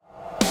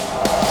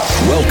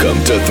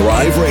Welcome to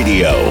Thrive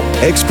Radio,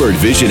 expert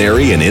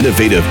visionary and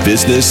innovative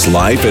business,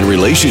 life, and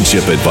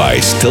relationship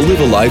advice to live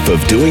a life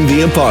of doing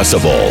the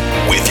impossible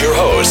with your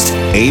host,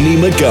 Amy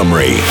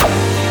Montgomery.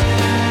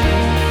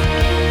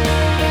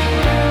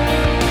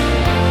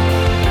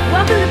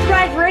 Welcome to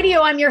Thrive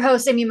Radio. I'm your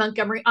host, Amy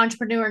Montgomery,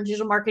 entrepreneur and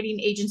digital marketing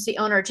agency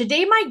owner.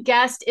 Today, my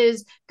guest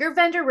is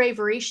Gurvinder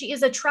Ravery. She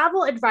is a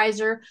travel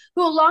advisor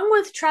who, along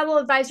with travel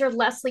advisor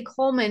Leslie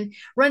Coleman,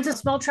 runs a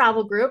small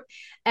travel group,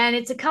 and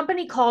it's a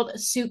company called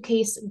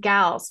Suitcase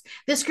Gals.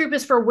 This group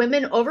is for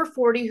women over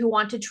 40 who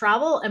want to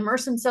travel,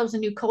 immerse themselves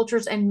in new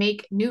cultures, and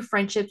make new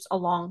friendships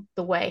along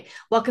the way.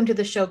 Welcome to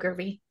the show,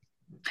 Gurvi.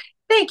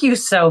 Thank you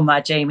so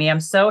much, Amy. I'm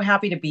so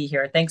happy to be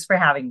here. Thanks for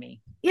having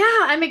me. Yeah,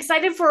 I'm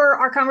excited for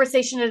our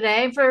conversation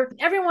today. And for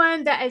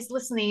everyone that is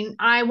listening,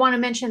 I want to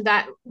mention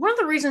that one of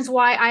the reasons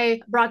why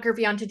I brought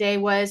Gurvi on today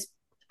was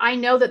I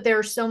know that there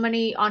are so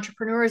many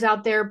entrepreneurs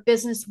out there,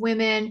 business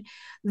women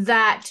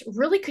that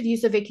really could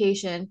use a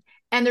vacation.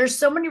 And there's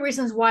so many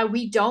reasons why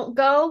we don't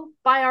go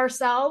by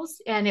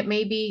ourselves. And it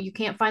may be you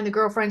can't find the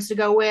girlfriends to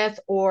go with,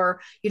 or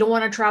you don't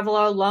want to travel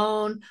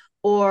alone,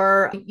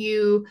 or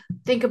you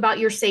think about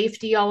your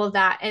safety, all of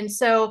that. And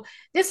so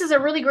this is a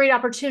really great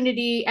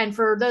opportunity. And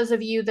for those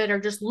of you that are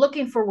just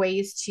looking for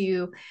ways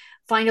to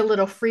find a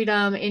little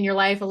freedom in your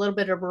life, a little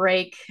bit of a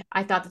break,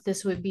 I thought that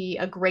this would be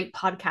a great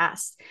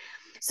podcast.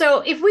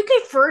 So if we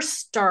could first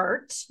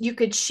start, you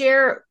could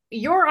share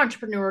your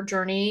entrepreneur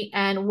journey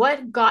and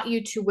what got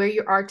you to where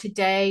you are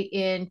today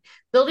in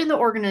building the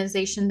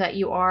organization that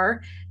you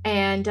are.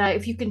 And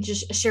if you can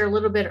just share a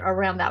little bit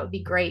around that would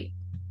be great.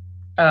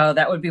 Oh,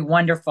 that would be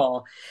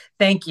wonderful.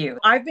 Thank you.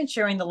 I've been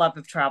sharing the love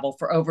of travel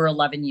for over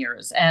 11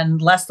 years, and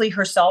Leslie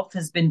herself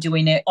has been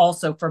doing it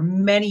also for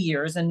many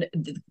years. And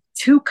the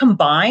two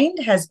combined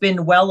has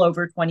been well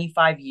over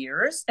 25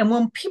 years. And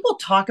when people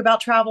talk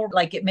about travel,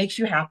 like it makes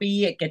you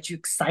happy, it gets you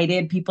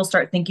excited. People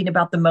start thinking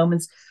about the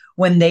moments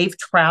when they've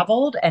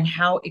traveled and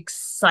how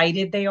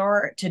excited they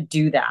are to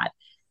do that.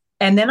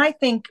 And then I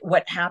think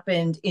what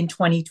happened in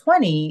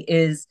 2020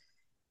 is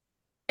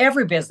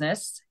every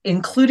business,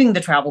 including the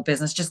travel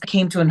business, just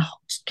came to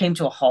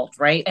a halt,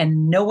 right?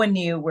 And no one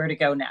knew where to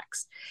go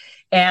next.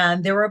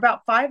 And there were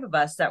about 5 of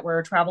us that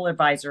were travel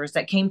advisors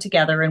that came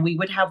together, and we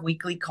would have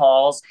weekly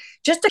calls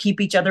just to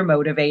keep each other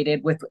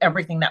motivated with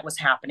everything that was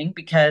happening,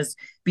 because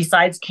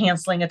besides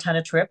canceling a ton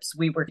of trips,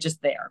 we were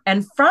just there.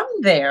 And from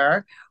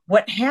there,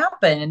 what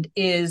happened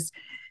is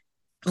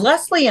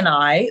Leslie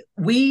and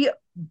we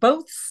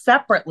both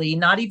separately,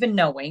 not even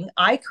knowing,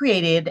 I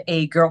created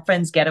a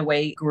girlfriend's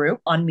getaway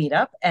group on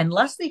Meetup, and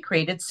Leslie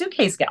created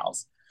Suitcase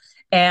Gals.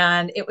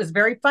 And it was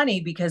very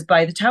funny because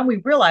by the time we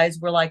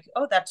realized, we're like,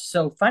 oh, that's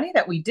so funny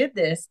that we did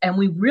this. And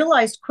we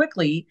realized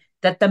quickly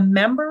that the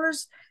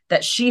members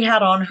that she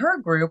had on her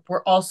group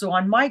were also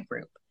on my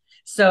group.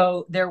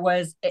 So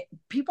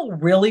people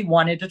really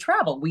wanted to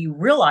travel. We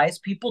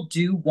realized people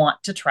do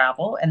want to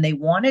travel, and they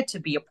wanted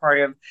to be a part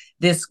of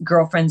this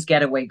girlfriend's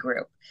getaway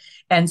group.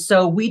 And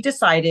so we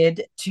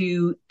decided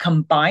to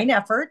combine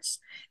efforts,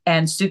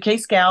 and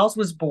Suitcase Gals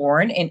was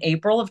born in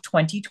April of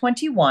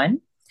 2021.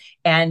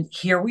 And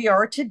here we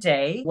are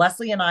today.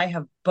 Leslie and I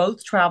have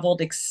both traveled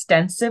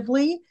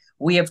extensively.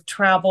 We have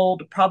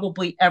traveled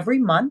probably every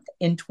month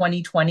in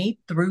 2020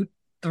 through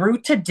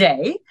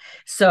today.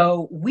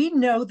 So we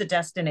know the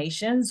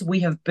destinations. We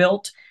have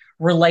built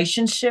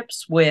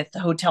relationships with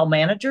hotel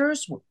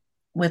managers,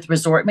 with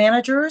resort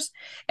managers,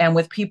 and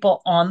with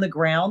people on the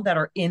ground that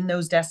are in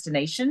those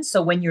destinations.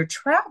 So when you're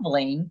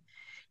traveling,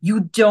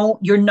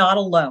 you're not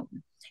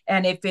alone.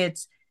 And if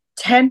it's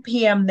 10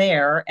 p.m.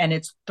 there and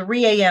it's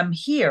 3 a.m.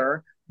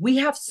 here, we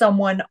have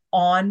someone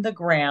on the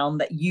ground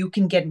that you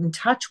can get in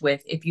touch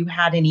with if you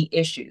had any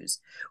issues.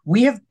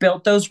 We have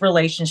built those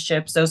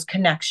relationships, those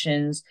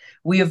connections.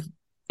 We have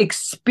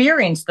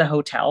experienced the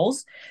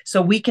hotels,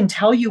 so we can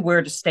tell you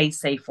where to stay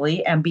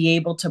safely and be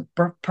able to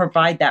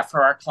provide that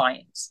for our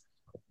clients.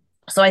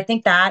 So I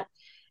think that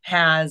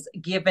has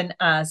given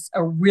us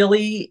a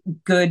really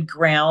good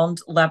ground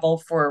level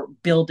for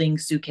building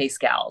Suitcase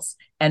Gals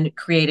and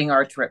creating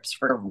our trips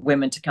for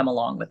women to come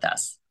along with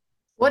us.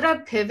 What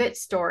a pivot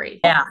story.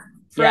 Yeah.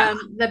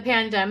 From the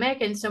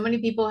pandemic, and so many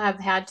people have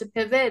had to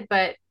pivot,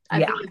 but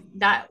I think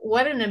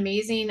what an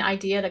amazing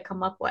idea to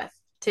come up with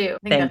too.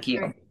 Thank you.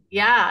 Great.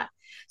 Yeah.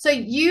 So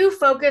you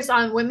focus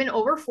on women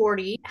over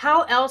 40.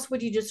 How else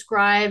would you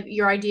describe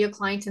your ideal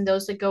clients and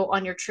those that go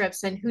on your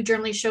trips, and who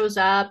generally shows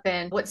up,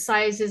 and what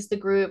size is the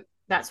group,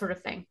 that sort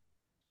of thing?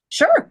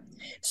 Sure.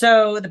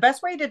 So the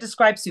best way to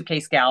describe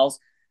Suitcase Gals,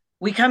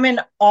 we come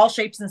in all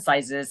shapes and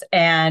sizes,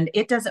 and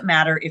it doesn't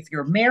matter if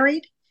you're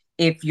married,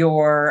 if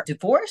you're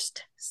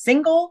divorced,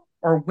 single,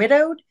 or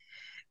widowed.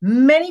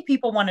 Many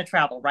people want to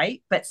travel,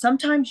 right? But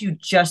sometimes you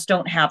just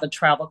don't have a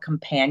travel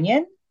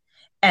companion.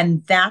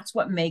 And that's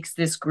what makes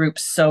this group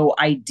so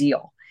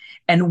ideal.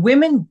 And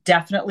women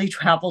definitely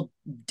travel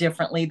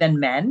differently than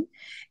men.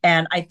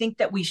 And I think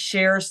that we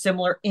share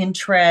similar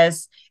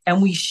interests,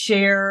 and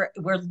we're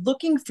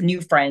looking for new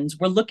friends.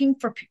 We're looking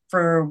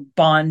for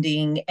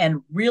bonding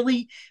and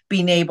really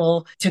being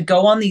able to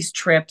go on these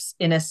trips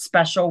in a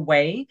special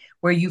way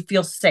where you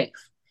feel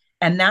safe.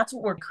 And that's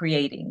what we're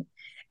creating.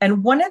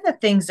 And one of the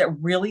things that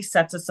really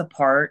sets us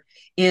apart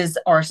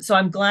so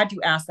I'm glad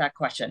you asked that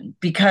question,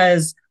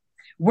 because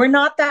we're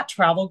not that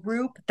travel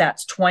group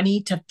that's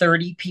 20 to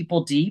 30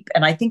 people deep.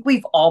 And I think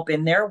we've all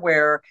been there,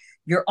 where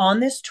you're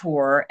on this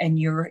tour and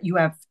you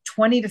have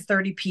 20 to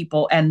 30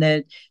 people, and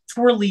the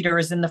tour leader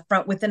is in the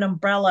front with an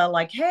umbrella,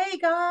 like, hey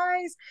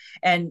guys,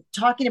 and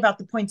talking about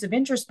the points of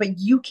interest, but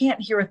you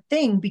can't hear a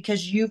thing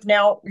because you're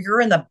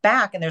in the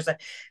back, and there's a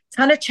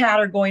ton of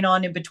chatter going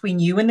on in between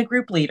you and the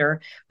group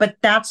leader. But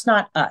that's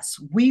not us.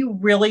 We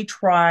really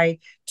try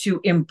to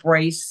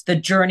embrace the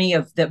journey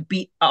of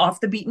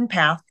off the beaten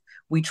path.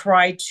 We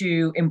try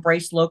to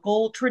embrace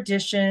local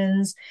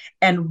traditions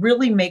and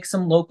really make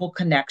some local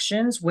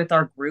connections with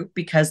our group,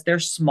 because they're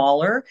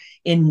smaller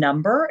in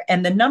number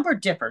and the number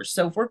differs.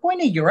 So if we're going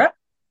to Europe,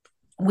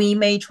 we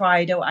may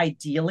try to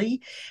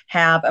ideally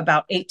have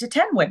about 8 to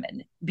 10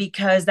 women,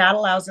 because that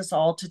allows us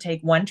all to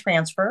take one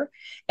transfer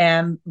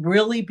and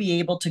really be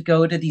able to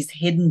go to these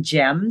hidden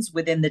gems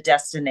within the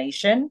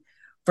destination,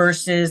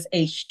 versus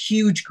a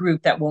huge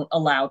group that won't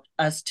allow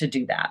us to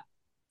do that.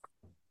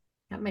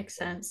 That makes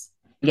sense.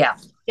 Yeah.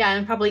 Yeah.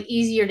 And probably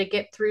easier to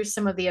get through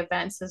some of the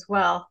events as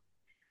well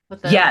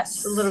with a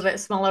little bit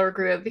smaller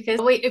group. Because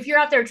if you're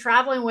out there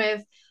traveling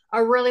with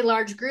a really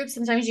large group,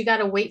 sometimes you got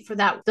to wait for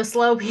the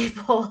slow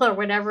people or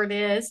whatever it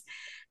is.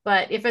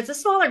 But if it's a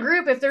smaller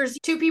group, if there's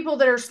 2 people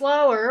that are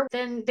slower,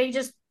 then they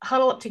just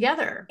huddle up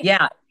together.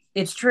 Yeah,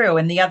 it's true.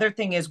 And the other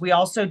thing is, we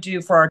also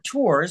do, for our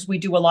tours, we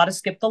do a lot of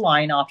skip the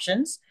line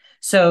options,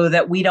 so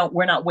that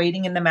we're not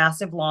waiting in the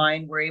massive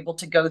line. We're able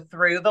to go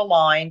through the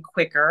line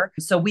quicker.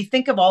 So we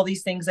think of all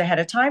these things ahead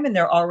of time, and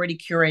they're already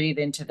curated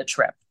into the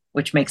trip,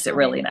 which makes it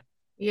really nice.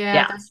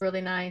 Yeah, that's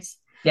really nice.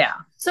 Yeah.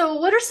 So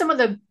what are some of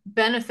the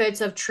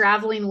benefits of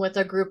traveling with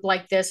a group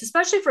like this,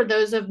 especially for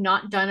those who have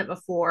not done it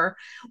before,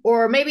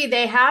 or maybe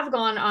they have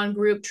gone on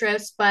group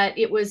trips, but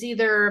it was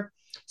either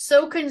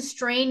so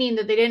constraining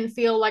that they didn't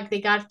feel like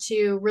they got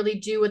to really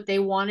do what they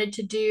wanted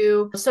to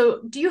do.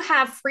 So do you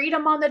have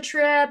freedom on the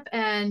trip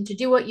and to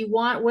do what you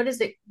want? What does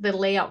the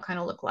layout kind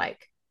of look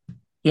like?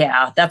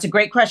 Yeah, that's a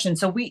great question.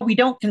 So we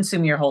don't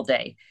consume your whole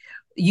day.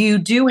 You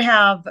do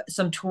have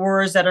some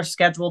tours that are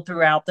scheduled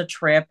throughout the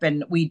trip,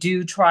 and we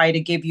do try to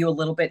give you a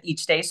little bit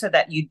each day so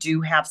that you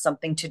do have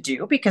something to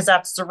do, because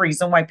that's the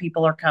reason why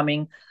people are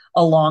coming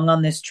along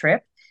on this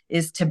trip,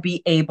 is to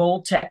be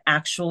able to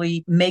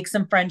actually make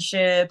some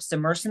friendships,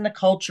 immerse in the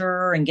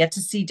culture, and get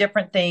to see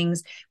different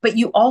things. But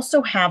you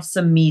also have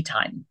some me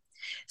time.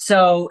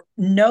 So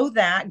know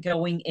that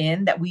going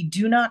in, that we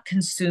do not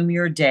consume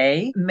your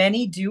day.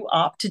 Many do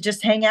opt to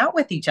just hang out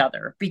with each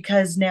other,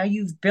 because now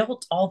you've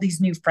built all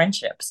these new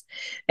friendships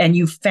and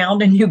you've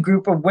found a new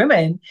group of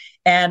women.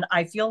 And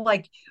I feel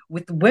like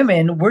with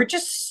women, we're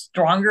just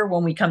stronger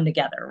when we come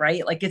together,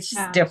 right? Like, it's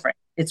just different.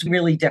 It's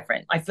really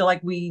different. I feel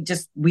like we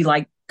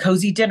like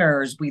cozy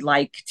dinners. We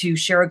like to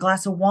share a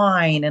glass of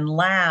wine and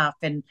laugh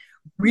and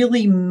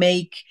really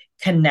make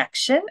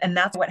connection. And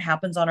that's what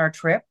happens on our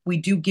trip. We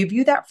do give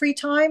you that free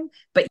time,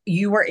 but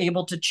you are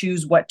able to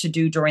choose what to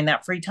do during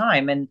that free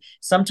time. And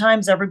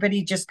sometimes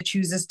everybody just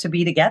chooses to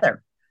be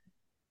together.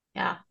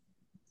 Yeah,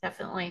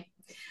 definitely.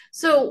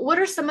 So what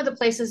are some of the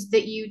places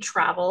that you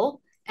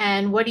travel,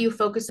 and what do you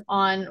focus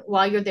on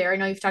while you're there? I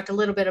know you've talked a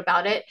little bit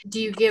about it.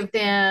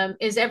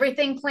 Is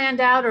everything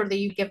planned out, or do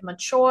you give them a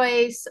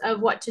choice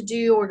of what to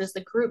do, or does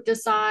the group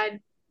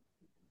decide?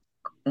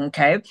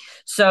 Okay.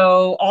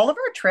 So all of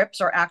our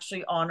trips are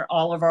actually on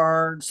all of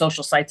our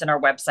social sites and our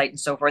website and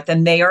so forth.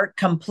 And they are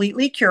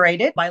completely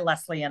curated by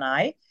Leslie and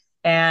I.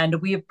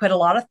 And we have put a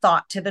lot of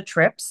thought to the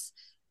trips.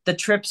 The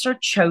trips are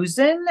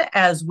chosen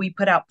as we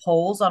put out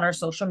polls on our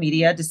social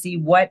media to see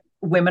what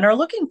women are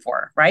looking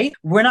for, right?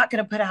 We're not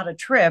going to put out a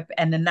trip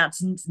and then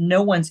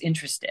no one's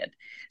interested.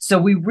 So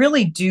we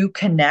really do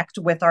connect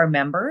with our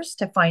members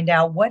to find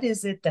out what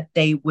is it that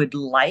they would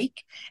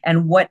like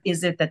and what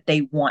is it that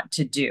they want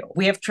to do.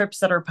 We have trips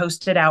that are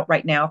posted out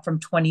right now from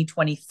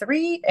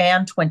 2023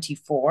 and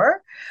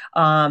 24.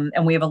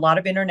 And we have a lot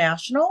of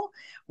international.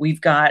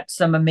 We've got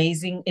an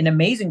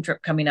amazing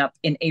trip coming up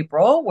in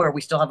April, where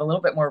we still have a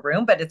little bit more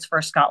room, but it's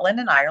for Scotland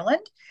and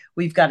Ireland.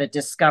 We've got a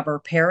Discover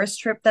Paris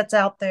trip that's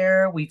out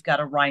there. We've got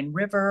a Rhine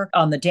River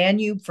on the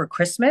Danube for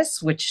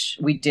Christmas, which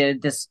we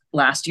did this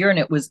last year, and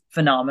it was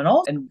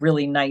phenomenal and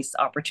really nice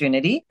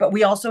opportunity. But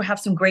we also have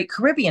some great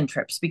Caribbean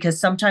trips, because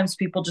sometimes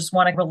people just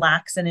want to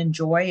relax and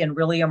enjoy and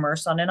really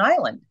immerse on an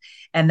island.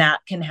 And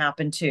that can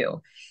happen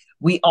too.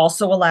 We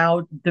also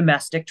allow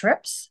domestic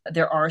trips.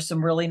 There are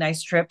some really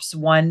nice trips.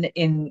 One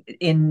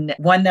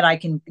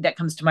that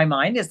comes to my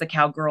mind is the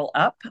Cowgirl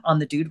Up on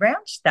the Dude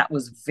Ranch. That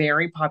was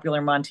very popular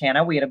in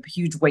Montana. We had a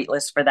huge wait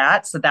list for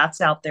that. So that's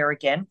out there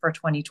again for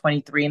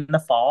 2023 in the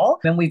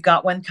fall. And we've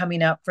got one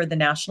coming up for the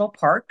national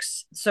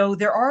parks. So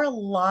there are a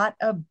lot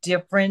of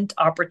different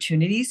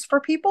opportunities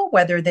for people,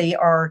 whether they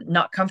are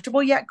not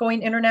comfortable yet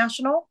going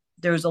international.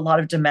 There's a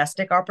lot of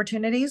domestic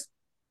opportunities.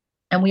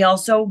 And we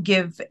also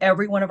give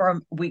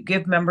we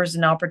give members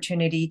an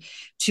opportunity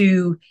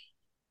to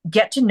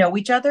get to know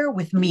each other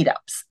with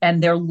meetups, and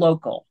they're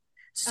local.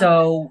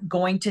 So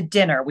going to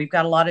dinner, we've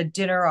got a lot of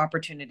dinner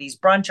opportunities,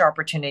 brunch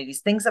opportunities,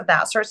 things of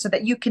that sort, so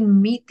that you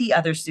can meet the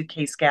other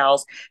suitcase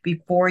gals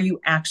before you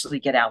actually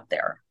get out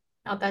there.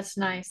 Oh, that's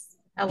nice.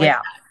 I like Yeah.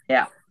 that.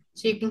 Yeah.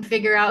 So you can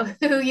figure out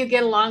who you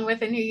get along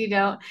with and who you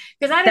don't.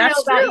 Because I don't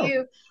know about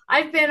you.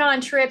 I've been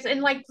on trips,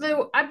 and like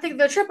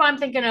the trip I'm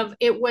thinking of,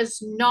 it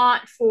was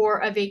not for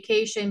a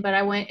vacation, but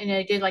I went and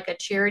I did like a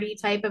charity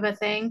type of a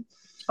thing.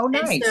 Oh, And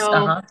nice.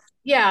 so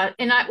yeah,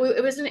 and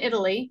it was in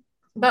Italy,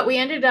 but we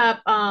ended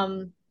up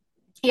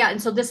yeah,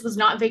 and so this was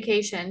not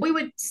vacation. We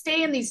would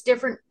stay in these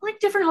different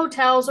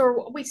hotels,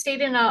 or we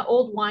stayed in an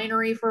old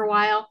winery for a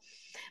while.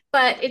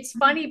 But it's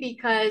funny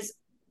because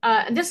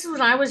and this is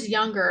when I was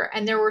younger,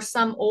 and there were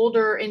some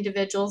older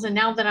individuals. And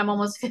now that I'm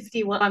almost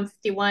 51, I'm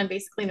 51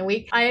 basically in a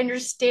week. I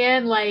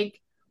understand like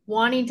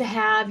wanting to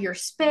have your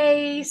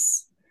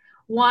space,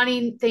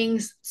 wanting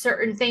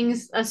certain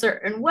things a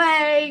certain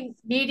way,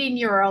 needing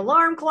your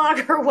alarm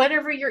clock or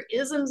whatever your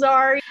isms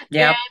are.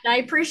 Yeah. And I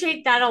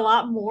appreciate that a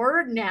lot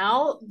more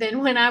now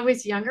than when I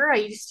was younger.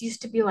 I just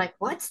used to be like,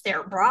 what's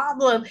their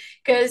problem?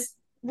 Because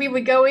we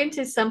would go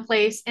into some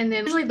place, and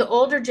then usually the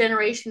older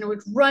generation would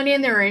run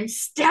in there and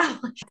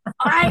establish,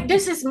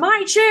 this is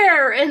my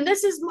chair and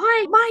this is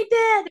my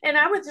bed. And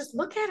I would just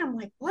look at them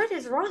like, what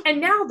is wrong?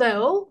 And now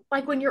though,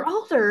 like when you're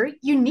older,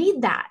 you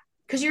need that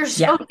because you're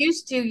so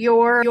used to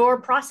your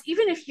process.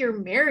 Even if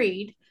you're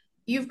married,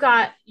 you've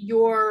got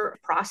your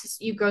process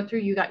you go through,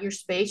 you got your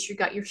space, you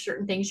got your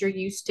certain things you're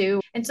used to.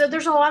 And so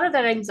there's a lot of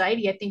that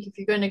anxiety. I think if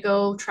you're going to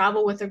go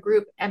travel with a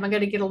group, am I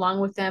going to get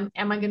along with them?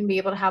 Am I going to be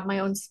able to have my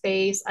own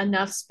space,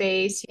 enough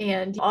space,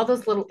 and all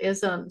those little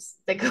isms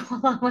that go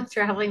along with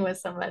traveling with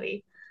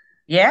somebody?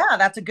 Yeah,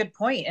 that's a good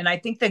point. And I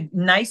think the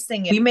nice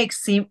thing is we make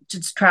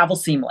travel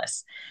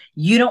seamless.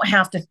 You don't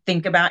have to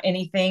think about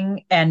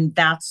anything. And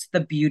that's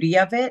the beauty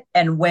of it.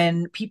 And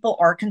when people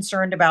are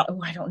concerned about, oh,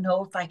 I don't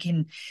know if I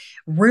can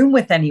room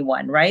with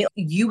anyone, right?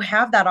 You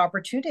have that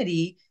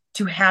opportunity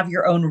to have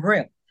your own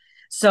room.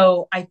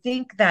 So I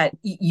think that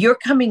you're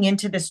coming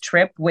into this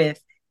trip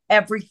with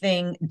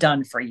everything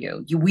done for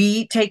you.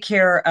 We take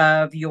care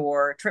of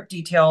your trip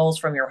details,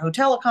 from your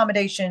hotel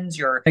accommodations,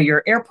 your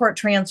airport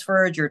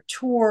transfers, your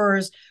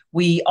tours.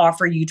 We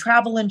offer you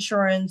travel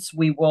insurance.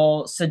 We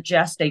will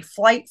suggest a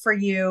flight for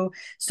you.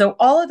 So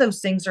all of those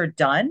things are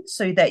done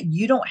so that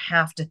you don't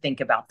have to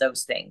think about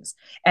those things.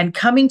 And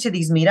coming to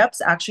these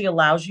meetups actually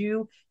allows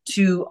you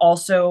to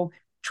also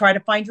try to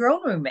find your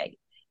own roommate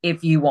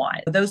if you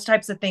want. Those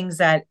types of things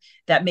that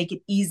make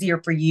it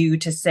easier for you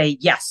to say,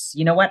 yes,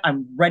 you know what,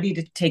 I'm ready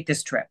to take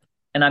this trip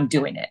and I'm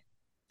doing it.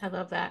 I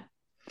love that.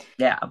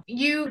 Yeah.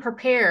 You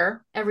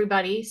prepare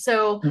everybody.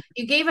 So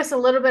you gave us a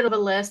little bit of a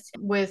list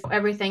with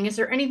everything. Is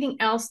there anything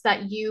else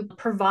that you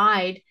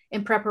provide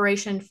in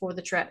preparation for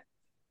the trip?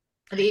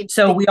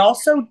 So we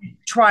also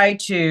try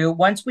to,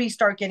 once we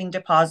start getting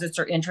deposits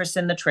or interest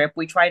in the trip,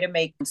 we try to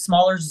make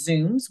smaller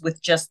Zooms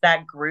with just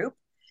that group.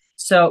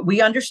 So we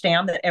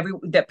understand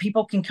that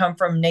people can come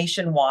from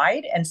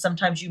nationwide, and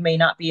sometimes you may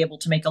not be able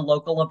to make a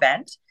local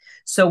event.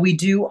 So we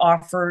do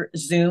offer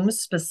Zooms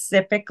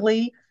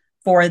specifically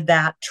for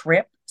that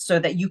trip so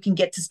that you can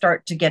get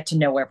to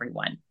know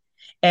everyone.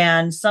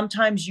 And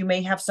sometimes you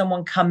may have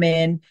someone come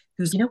in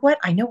who's, you know what,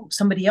 I know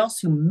somebody else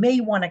who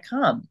may want to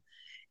come,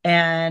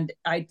 and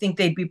I think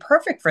they'd be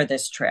perfect for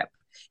this trip.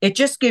 It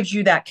just gives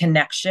you that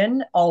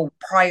connection all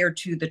prior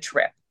to the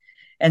trip.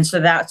 And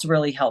so that's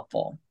really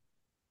helpful.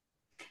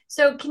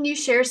 So can you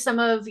share some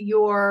of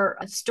your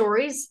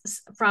stories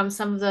from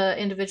some of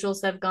the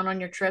individuals that have gone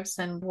on your trips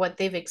and what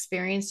they've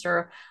experienced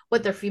or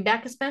what their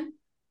feedback has been?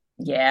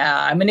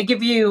 Yeah, I'm going to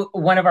give you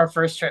one of our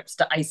first trips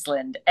to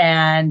Iceland.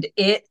 And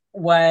it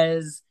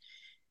was,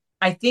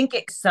 I think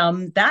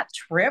that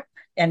trip,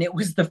 and it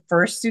was the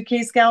first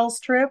Suitcase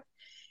Gals trip,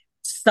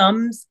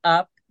 sums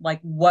up like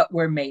what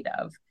we're made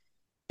of.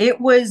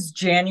 It was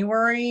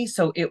January,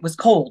 so it was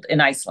cold in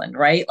Iceland,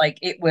 right? Like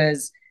it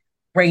was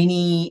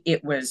rainy,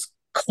 it was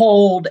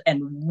cold and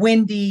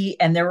windy,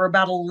 and there were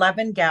about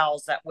 11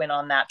 gals that went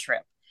on that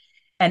trip.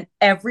 And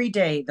every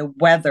day the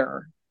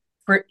weather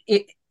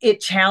it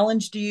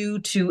challenged you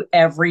to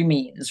every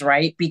means,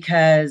 right?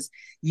 Because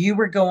you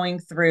were going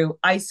through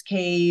ice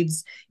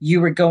caves, you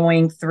were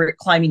going through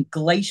climbing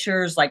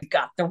glaciers, like you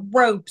got the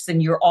ropes,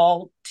 and you're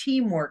all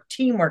teamwork,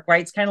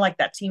 right? It's kind of like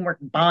that teamwork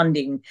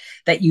bonding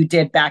that you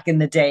did back in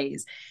the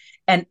days.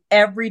 And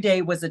every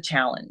day was a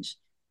challenge.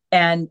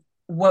 And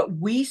what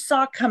we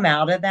saw come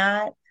out of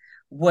that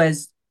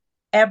was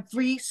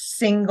every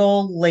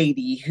single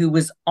lady who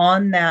was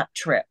on that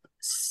trip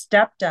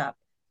stepped up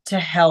to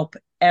help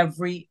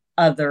every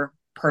other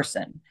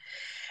person.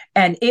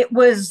 And it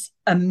was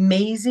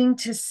amazing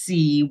to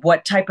see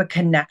what type of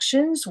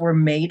connections were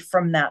made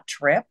from that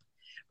trip.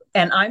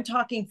 And I'm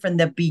talking from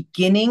the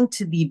beginning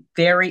to the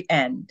very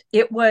end.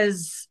 It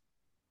was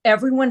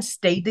everyone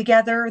stayed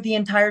together the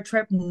entire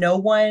trip. No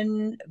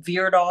one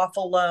veered off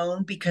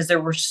alone because there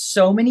were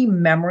so many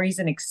memories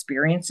and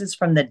experiences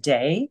from the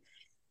day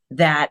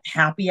that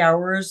happy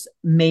hours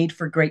made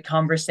for great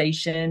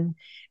conversation,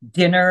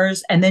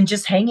 dinners, and then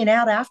just hanging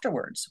out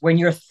afterwards when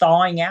you're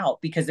thawing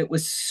out because it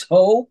was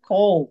so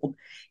cold.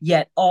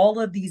 Yet all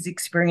of these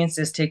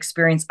experiences to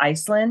experience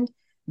Iceland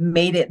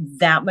made it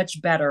that much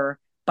better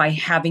by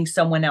having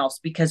someone else.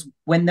 Because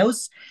when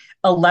those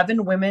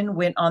 11 women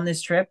went on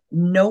this trip,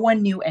 no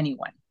one knew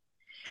anyone.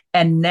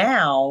 And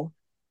now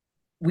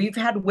we've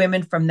had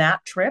women from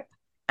that trip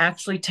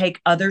actually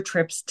take other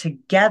trips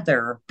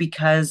together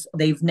because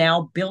they've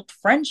now built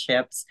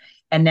friendships,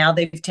 and now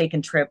they've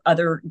taken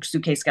other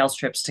Suitcase Gals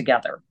trips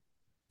together.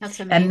 That's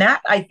amazing. And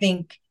that, I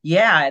think,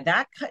 yeah,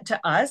 that to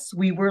us,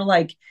 we were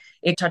like,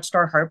 it touched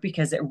our heart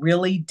because it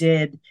really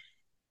did.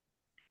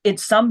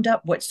 It summed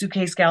up what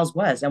Suitcase Gals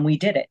was, and we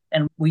did it.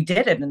 And we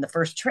did it in the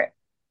first trip.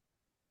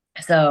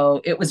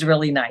 So it was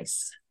really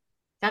nice.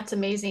 That's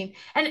amazing.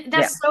 And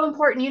that's so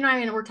important. You and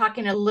I were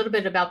talking a little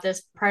bit about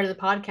this prior to the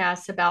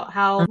podcast about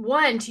how,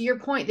 one, to your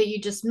point that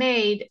you just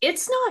made,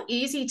 it's not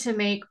easy to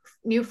make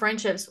new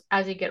friendships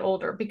as you get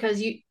older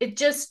because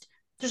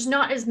there's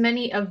not as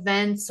many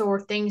events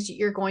or things that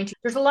you're going to.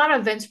 There's a lot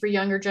of events for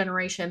younger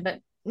generation, but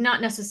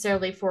not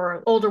necessarily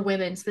for older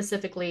women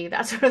specifically,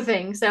 that sort of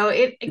thing. So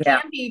it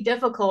can be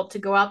difficult to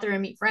go out there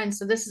and meet friends.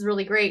 So this is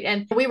really great.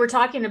 And we were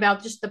talking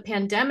about just the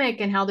pandemic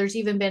and how there's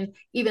been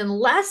even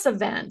less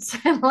events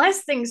and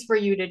less things for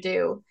you to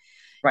do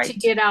to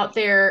get out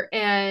there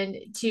and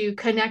to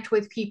connect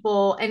with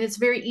people. And it's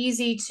very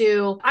easy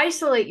to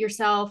isolate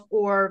yourself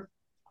or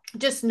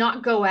just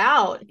not go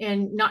out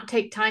and not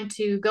take time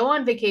to go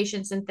on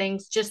vacations and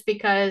things just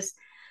because,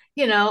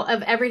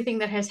 of everything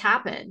that has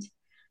happened.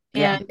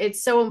 And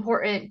it's so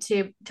important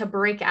to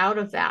break out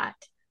of that.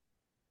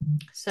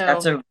 So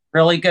that's a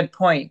really good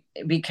point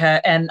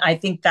and I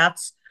think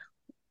that's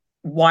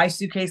why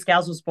Suitcase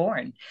Gals was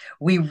born.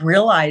 We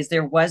realized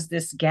there was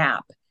this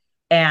gap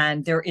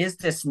and there is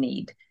this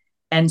need.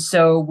 And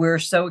so we're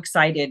so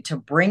excited to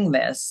bring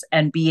this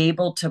and be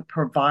able to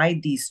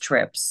provide these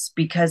trips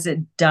because it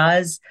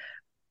does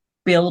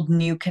build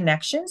new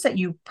connections that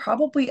you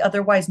probably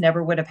otherwise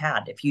never would have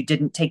had if you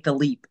didn't take the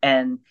leap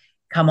and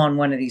come on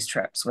one of these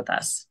trips with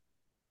us.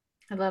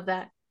 I love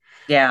that.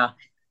 Yeah.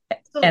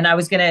 And I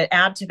was going to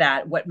add to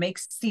that, what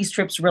makes these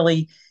trips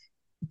really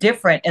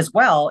different as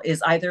well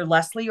is either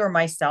Leslie or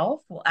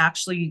myself will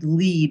actually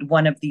lead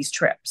one of these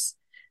trips.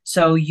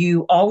 So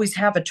you always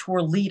have a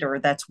tour leader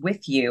that's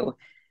with you.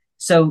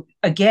 So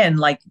again,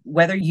 like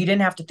whether you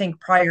didn't have to think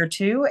prior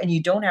to, and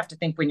you don't have to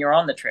think when you're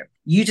on the trip,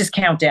 you just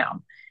count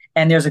down.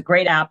 And there's a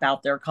great app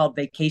out there called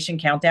Vacation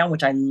Countdown,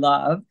 which I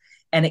love.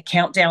 And it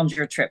countdowns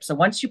your trip. So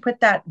once you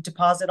put that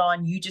deposit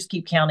on, you just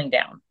keep counting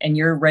down and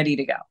you're ready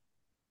to go.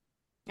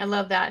 I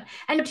love that.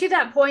 And to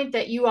that point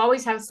that you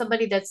always have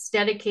somebody that's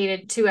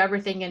dedicated to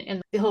everything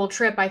and the whole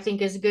trip, I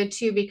think is good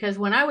too, because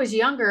when I was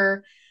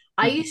younger,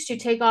 I used to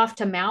take off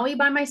to Maui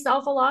by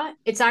myself a lot.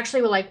 It's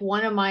actually like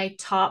one of my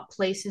top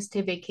places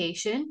to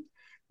vacation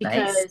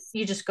because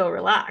you just go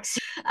relax.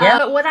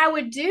 But what I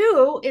would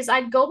do is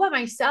I'd go by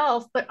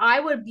myself, but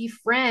I would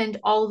befriend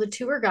all of the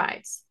tour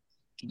guides.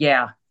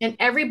 Yeah. And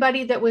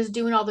everybody that was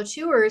doing all the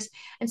tours.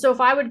 And so if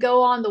I would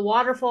go on the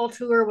waterfall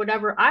tour or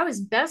whatever, I was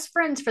best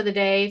friends for the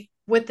day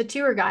with the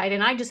tour guide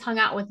and I just hung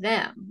out with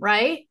them.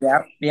 Right.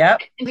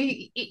 Yep.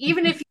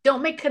 Even if you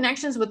don't make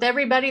connections with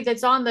everybody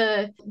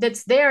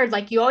that's there,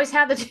 like you always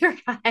have the tour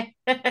guide.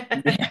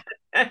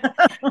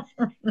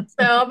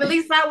 So at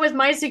least that was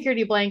my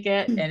security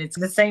blanket. And it's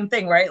the same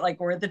thing, right? Like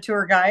we're the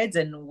tour guides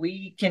and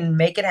we can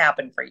make it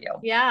happen for you.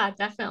 Yeah,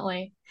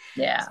 definitely.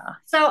 Yeah.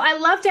 So I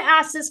love to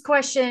ask this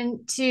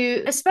question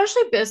to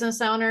especially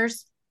business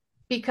owners,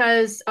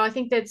 because I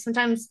think that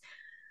sometimes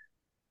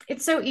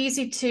it's so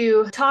easy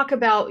to talk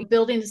about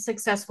building a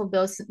successful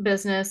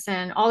business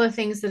and all the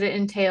things that it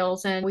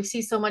entails. And we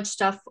see so much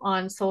stuff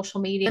on social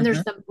media and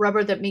there's the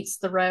rubber that meets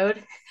the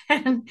road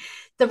and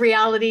the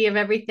reality of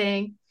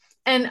everything.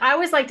 And I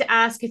always like to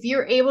ask, if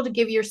you're able to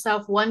give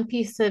yourself one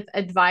piece of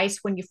advice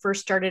when you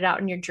first started out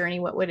in your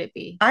journey, what would it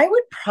be? I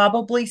would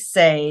probably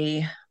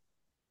say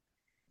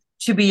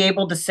to be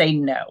able to say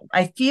no.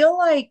 I feel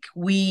like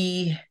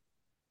we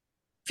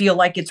feel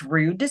like it's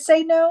rude to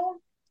say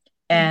no,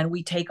 and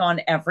we take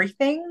on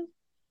everything.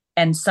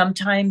 And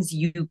sometimes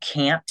you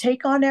can't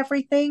take on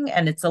everything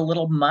and it's a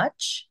little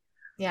much.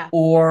 Yeah.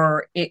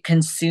 Or it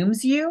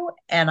consumes you.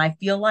 And I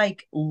feel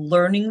like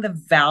learning the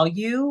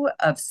value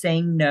of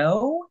saying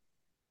no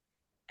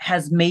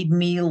has made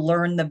me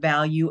learn the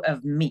value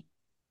of me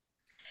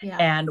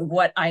and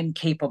what I'm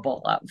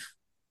capable of.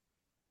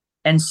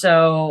 And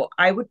so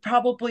I would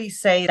probably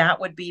say that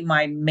would be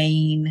my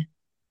main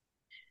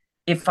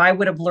If I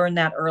would have learned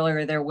that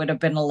earlier, there would have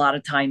been a lot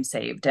of time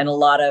saved and a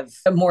lot of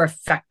more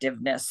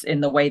effectiveness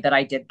in the way that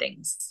I did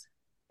things.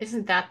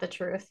 Isn't that the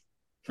truth?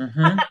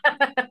 Mm-hmm.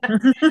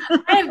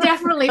 I have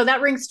definitely,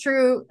 that rings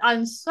true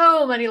on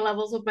so many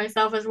levels with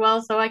myself as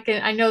well. So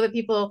I know that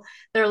people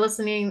that are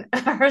listening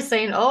are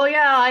saying, oh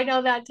yeah, I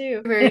know that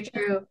too. Very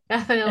true.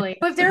 Definitely.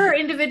 If there are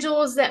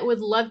individuals that would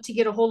love to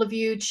get a hold of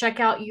you, check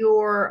out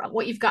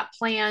what you've got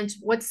planned,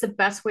 what's the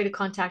best way to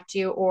contact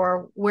you,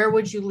 or where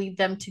would you lead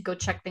them to go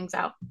check things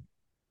out?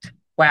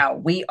 Wow,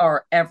 we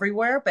are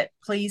everywhere, but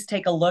please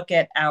take a look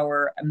at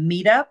our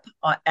meetup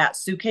at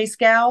Suitcase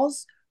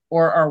Gals,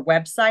 or our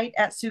website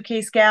at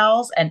Suitcase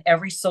Gals, and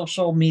every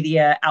social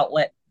media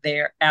outlet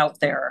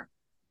out there.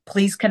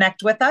 Please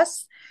connect with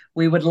us.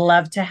 We would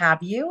love to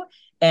have you.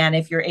 And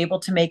if you're able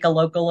to make a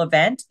local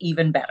event,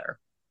 even better.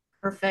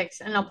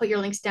 Perfect. And I'll put your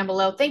links down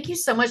below. Thank you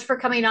so much for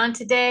coming on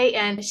today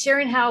and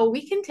sharing how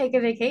we can take a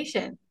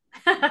vacation.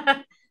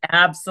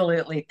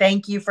 Absolutely.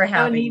 Thank you for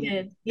having me.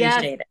 Appreciate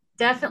Yes, it.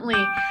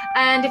 Definitely.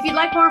 And if you'd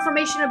like more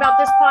information about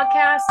this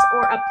podcast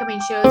or upcoming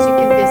shows, you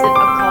can visit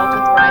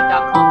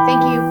acalltothrive.com.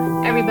 Thank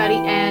you, everybody,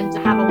 and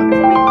have a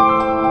wonderful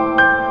week.